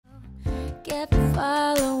forget the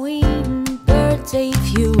following birthday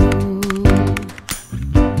view.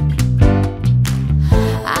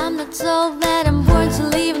 I'm not told that I'm going to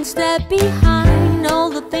leave and step behind all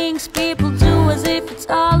the things people do as if it's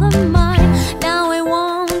all of mine. Now I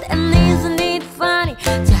won't, and isn't it funny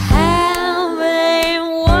to have a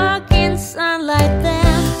walk in sunlight?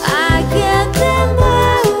 Then I get them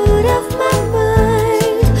out of my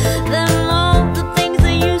mind. Then all the things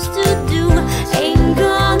I used to do ain't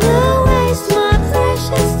gonna waste my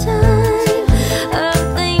precious time of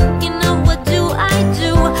thinking of what do I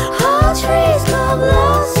do. All trees go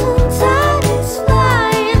blossom, tide is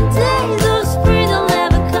flying, days of spring will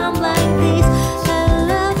never come like these. I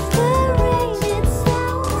love the rain, it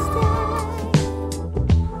sounds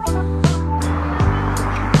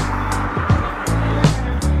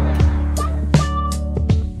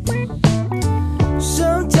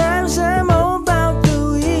Sometimes I'm all about the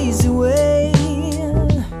easy way.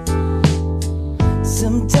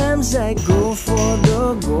 Sometimes I go for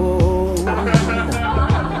the gold.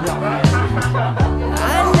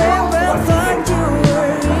 I never thought you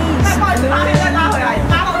were easy.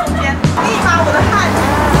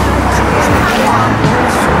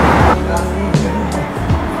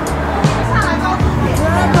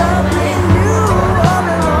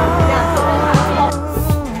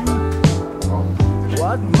 'Cause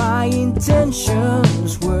what my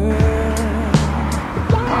intentions were.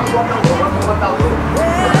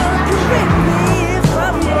 Well, correct me if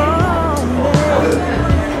I'm wrong,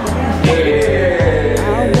 baby.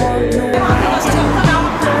 I want no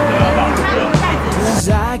cause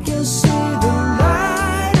I can see the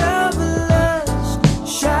light of lust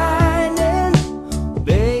shining,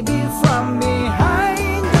 baby, from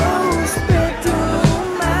behind those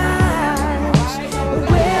bedroom eyes.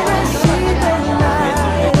 When I see the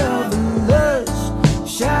light of lust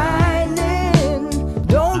shining,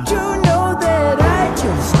 don't you know that I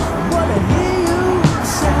just wanna hear you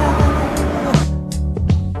sigh?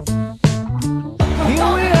 Here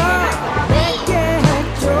we are, back at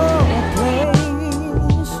your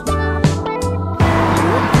place.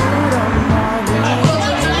 You put on my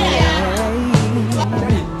way.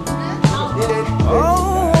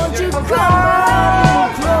 Oh, won't you come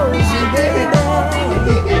close, baby?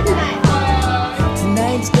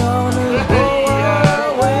 Tonight's gonna go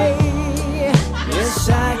away. Yes,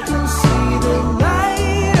 I can see the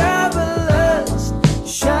light of lust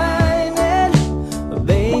shining,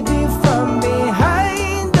 baby, from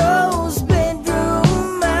behind those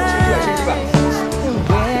bedroom eyes.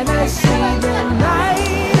 When I see the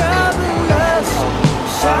light of lust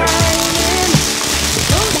shining,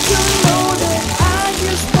 don't you know that I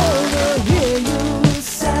just wanna hear you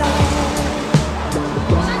sigh?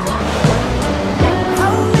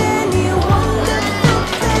 How many wonderful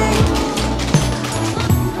things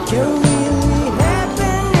can really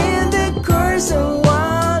happen in the course of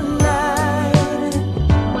one night?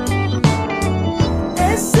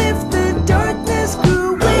 As if the darkness grew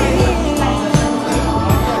wings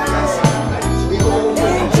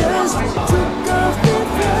and just took off the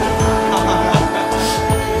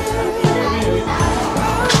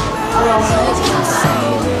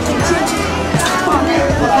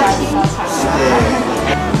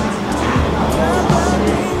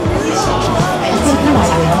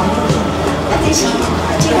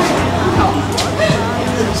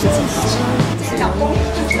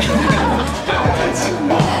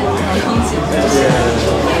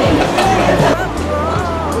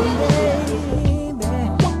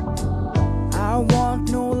I want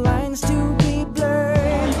no lines to be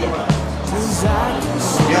blurred, 'cause I can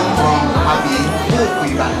see 不要光阿 B 不回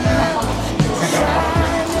版。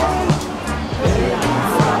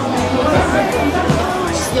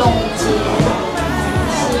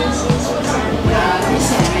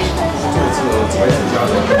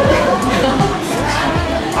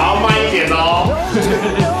 好，慢一点哦。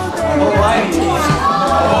我爱你。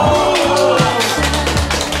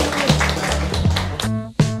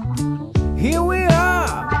 Here we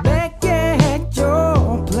are, back at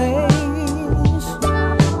your place.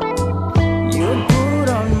 You put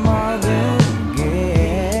on more than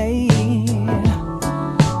gay.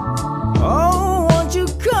 Oh, won't you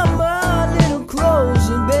come a little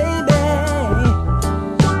closer, baby?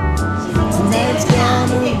 Tonight's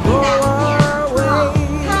gonna go our way.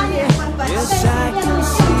 Yes, I can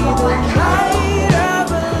see the light of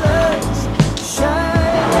lust shine.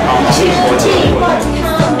 是国际婚礼特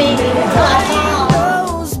别特邀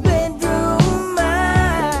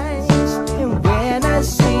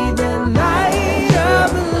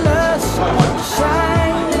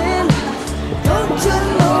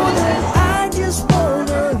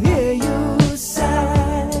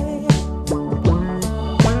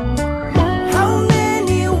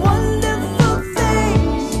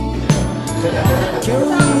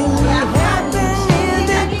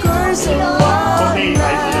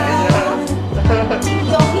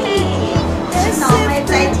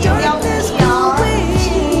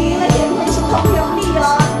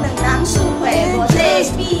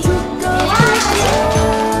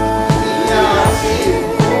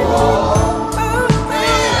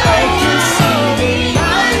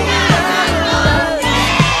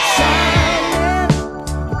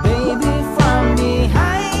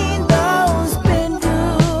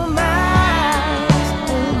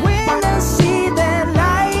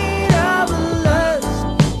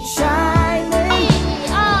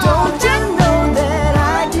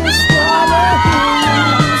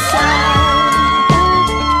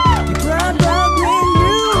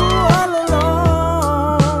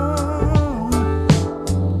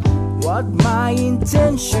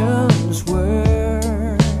intentions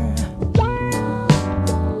were.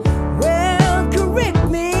 Well, correct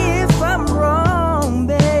me if I'm wrong,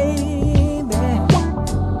 baby.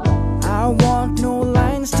 I want no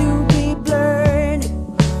lines to be blurred,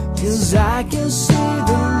 'cause I can see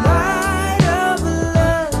the light of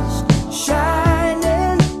lust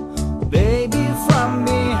shining, baby, from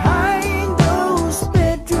behind those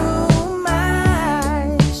bedroom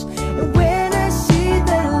eyes. And when I see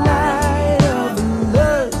the light of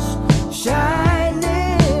lust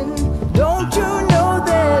shining, don't you know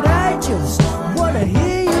that I just wanna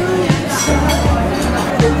hear you sigh?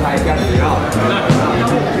 天才干女啊！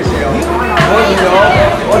谢谢哦，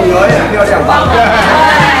我女儿也很漂亮吧？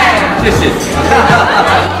谢谢。